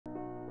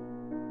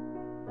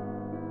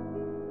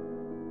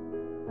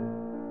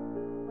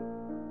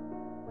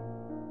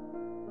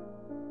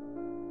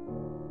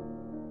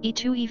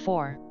e2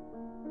 e4,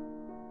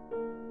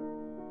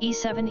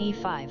 e7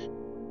 e5,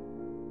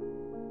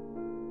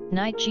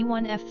 knight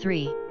g1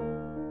 f3,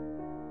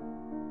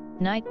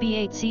 knight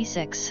b8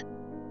 c6,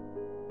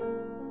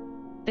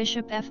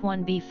 bishop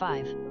f1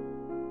 b5,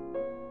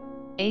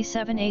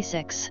 a7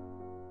 a6,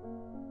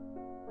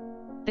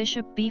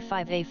 bishop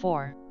b5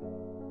 a4,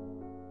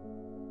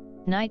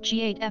 knight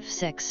g8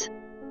 f6,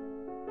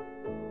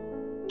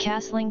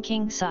 castling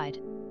king side,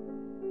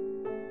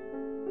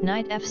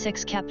 knight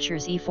f6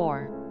 captures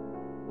e4,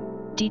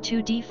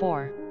 d2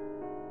 d4,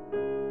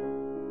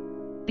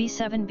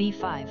 b7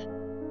 b5,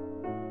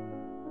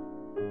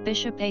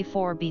 bishop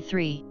a4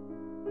 b3,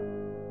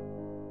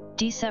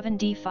 d7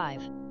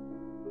 d5,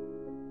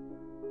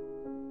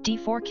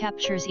 d4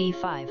 captures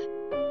e5,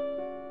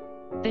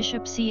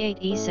 bishop c8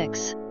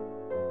 e6,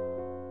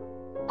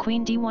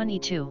 queen d1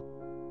 e2,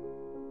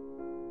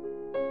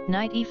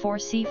 knight e4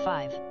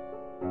 c5,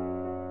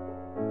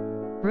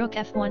 rook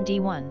f1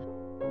 d1,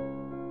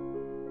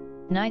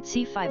 knight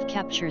c5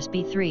 captures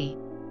b3,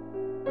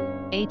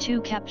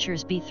 a2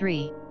 captures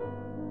b3,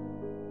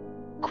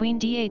 queen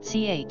d8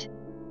 c8,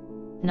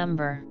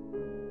 number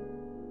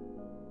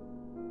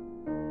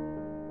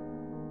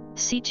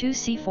c2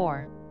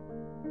 c4,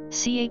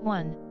 c8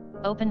 1,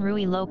 open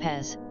Ruy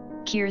Lopez,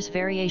 Kier's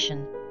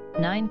variation,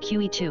 9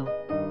 QE2,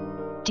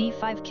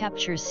 d5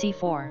 captures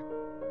c4,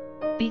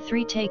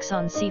 b3 takes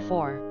on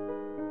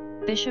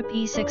c4, bishop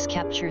e6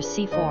 captures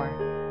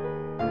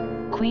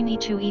c4, queen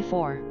e2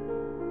 e4,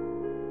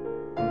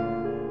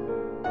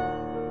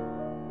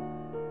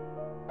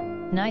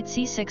 knight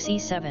c6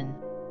 e7,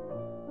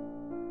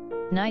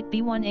 knight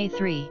b1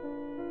 a3,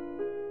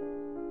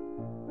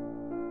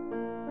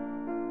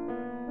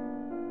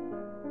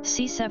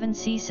 c7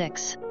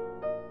 c6,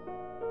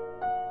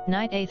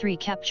 knight a3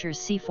 captures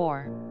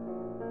c4,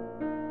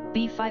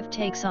 b5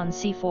 takes on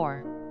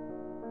c4,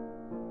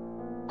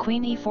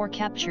 queen e4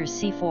 captures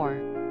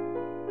c4,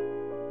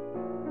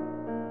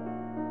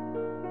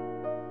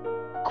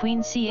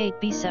 queen c8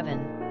 b7,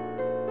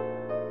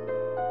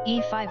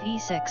 e5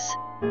 e6,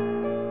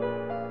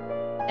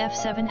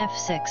 f7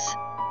 f6,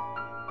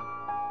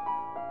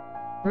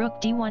 rook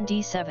d1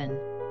 d7,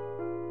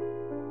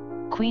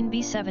 queen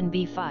b7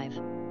 b5,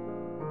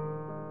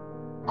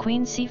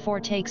 queen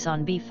c4 takes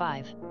on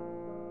b5,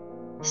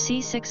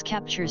 c6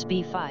 captures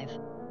b5,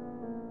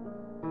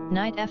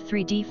 knight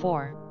f3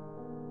 d4,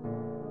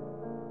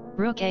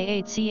 rook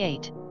a8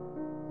 c8,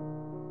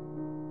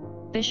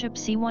 bishop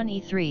c1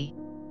 e3,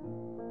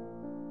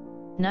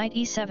 knight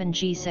e7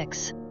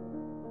 g6,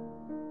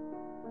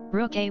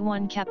 rook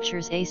a1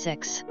 captures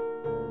a6,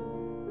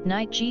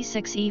 knight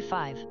g6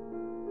 e5,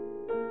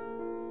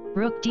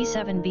 rook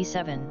d7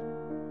 b7,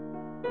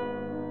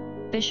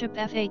 bishop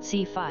f8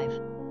 c5,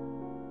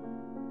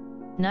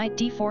 knight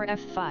d4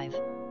 f5,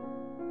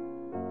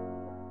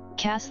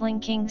 castling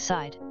king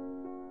side,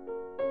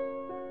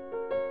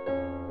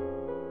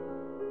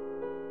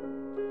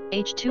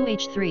 h2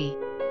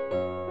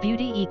 h3,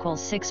 beauty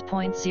equals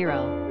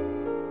 6.0.